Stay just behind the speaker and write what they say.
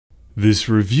This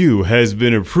review has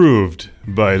been approved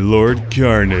by Lord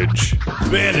Carnage.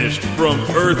 Banished from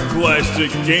Earth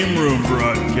Classic Game Room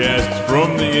broadcasts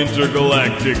from the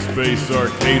intergalactic space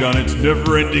arcade on its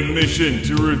never-ending mission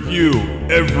to review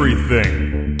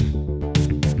everything.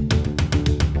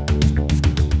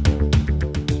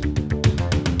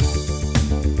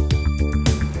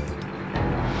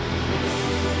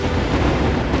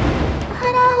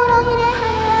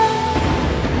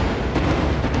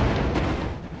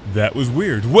 That was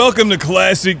weird. Welcome to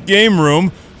Classic Game Room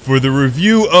for the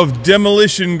review of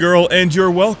Demolition Girl, and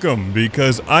you're welcome,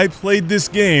 because I played this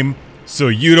game, so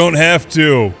you don't have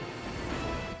to.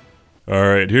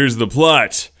 Alright, here's the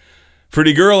plot.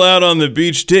 Pretty girl out on the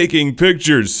beach taking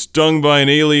pictures, stung by an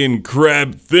alien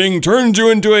crab thing, turns you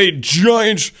into a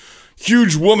giant,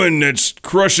 huge woman that's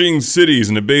crushing cities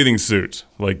in a bathing suit,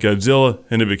 like Godzilla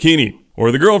in a bikini. Or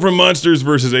the girl from Monsters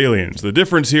vs. Aliens. The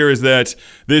difference here is that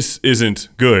this isn't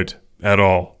good at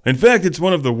all. In fact, it's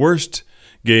one of the worst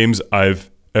games I've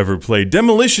ever played.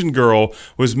 Demolition Girl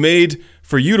was made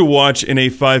for you to watch in a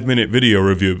 5-minute video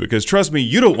review, because trust me,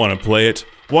 you don't want to play it.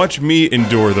 Watch me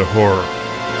endure the horror.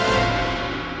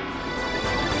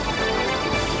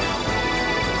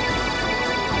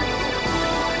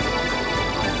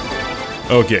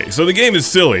 Okay, so the game is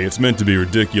silly. It's meant to be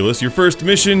ridiculous. Your first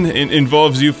mission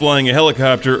involves you flying a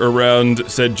helicopter around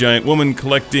said giant woman,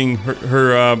 collecting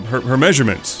her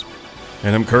measurements.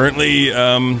 And I'm currently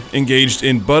engaged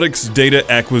in buttocks data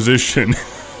acquisition.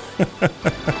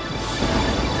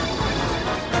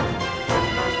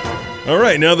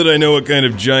 Alright, now that I know what kind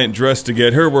of giant dress to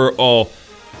get her, we're all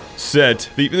set.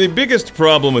 The biggest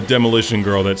problem with Demolition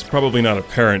Girl that's probably not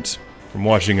apparent from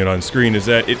watching it on screen is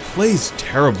that it plays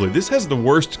terribly. This has the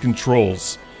worst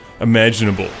controls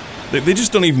imaginable. They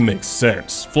just don't even make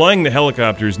sense. Flying the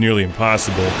helicopter is nearly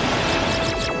impossible.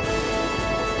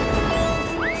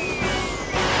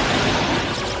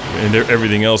 And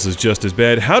everything else is just as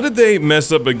bad. How did they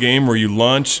mess up a game where you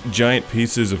launch giant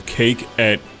pieces of cake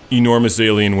at enormous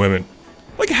alien women?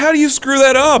 Like, how do you screw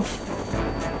that up?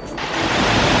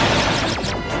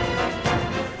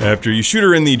 After you shoot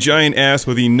her in the giant ass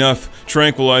with enough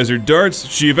tranquilizer darts,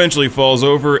 she eventually falls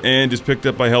over and is picked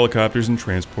up by helicopters and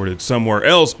transported somewhere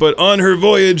else, but on her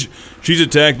voyage, she's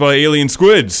attacked by alien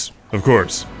squids, of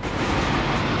course.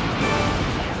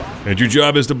 And your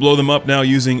job is to blow them up now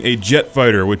using a jet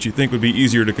fighter, which you think would be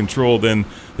easier to control than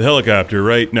the helicopter,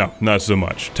 right? No, not so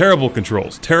much. Terrible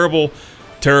controls. Terrible,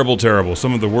 terrible, terrible.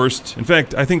 Some of the worst. In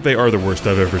fact, I think they are the worst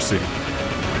I've ever seen.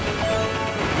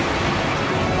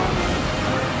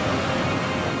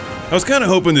 I was kind of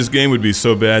hoping this game would be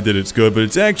so bad that it's good, but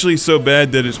it's actually so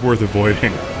bad that it's worth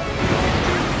avoiding.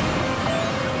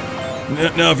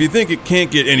 Now, if you think it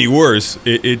can't get any worse,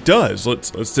 it does.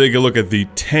 Let's take a look at the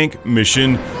tank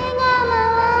mission,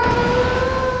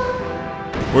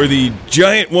 where the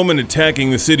giant woman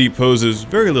attacking the city poses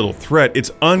very little threat.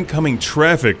 It's oncoming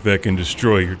traffic that can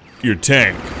destroy your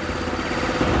tank.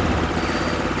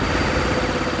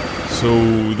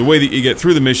 So the way that you get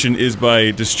through the mission is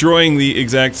by destroying the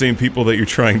exact same people that you're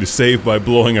trying to save by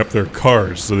blowing up their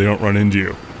cars so they don't run into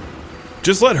you.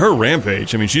 Just let her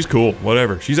rampage. I mean, she's cool.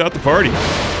 Whatever. She's out to party.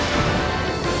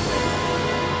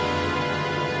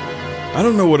 I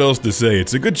don't know what else to say.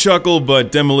 It's a good chuckle,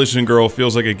 but Demolition Girl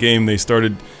feels like a game they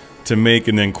started to make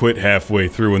and then quit halfway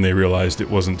through when they realized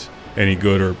it wasn't any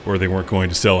good or they weren't going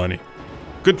to sell any.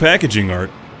 Good packaging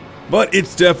art. But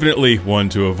it's definitely one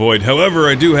to avoid. However,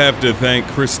 I do have to thank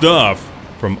Christoph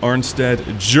from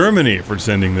Arnstadt, Germany for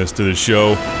sending this to the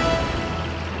show.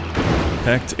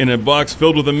 Packed in a box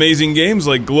filled with amazing games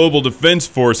like Global Defense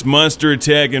Force, Monster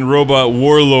Attack, and Robot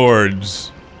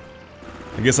Warlords.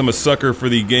 I guess I'm a sucker for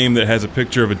the game that has a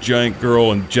picture of a giant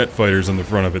girl and jet fighters on the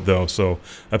front of it though, so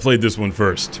I played this one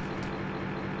first.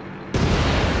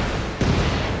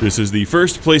 This is the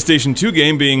first PlayStation 2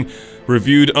 game being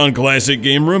reviewed on Classic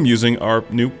Game Room using our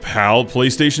new PAL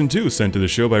PlayStation 2, sent to the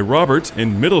show by Robert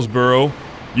in Middlesbrough,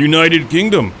 United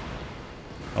Kingdom.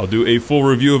 I'll do a full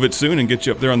review of it soon and get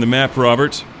you up there on the map,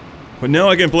 Robert. But now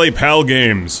I can play PAL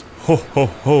games. Ho ho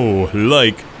ho,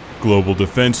 like Global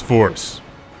Defense Force.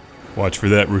 Watch for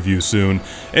that review soon.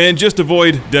 And just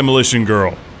avoid Demolition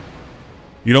Girl.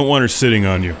 You don't want her sitting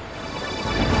on you.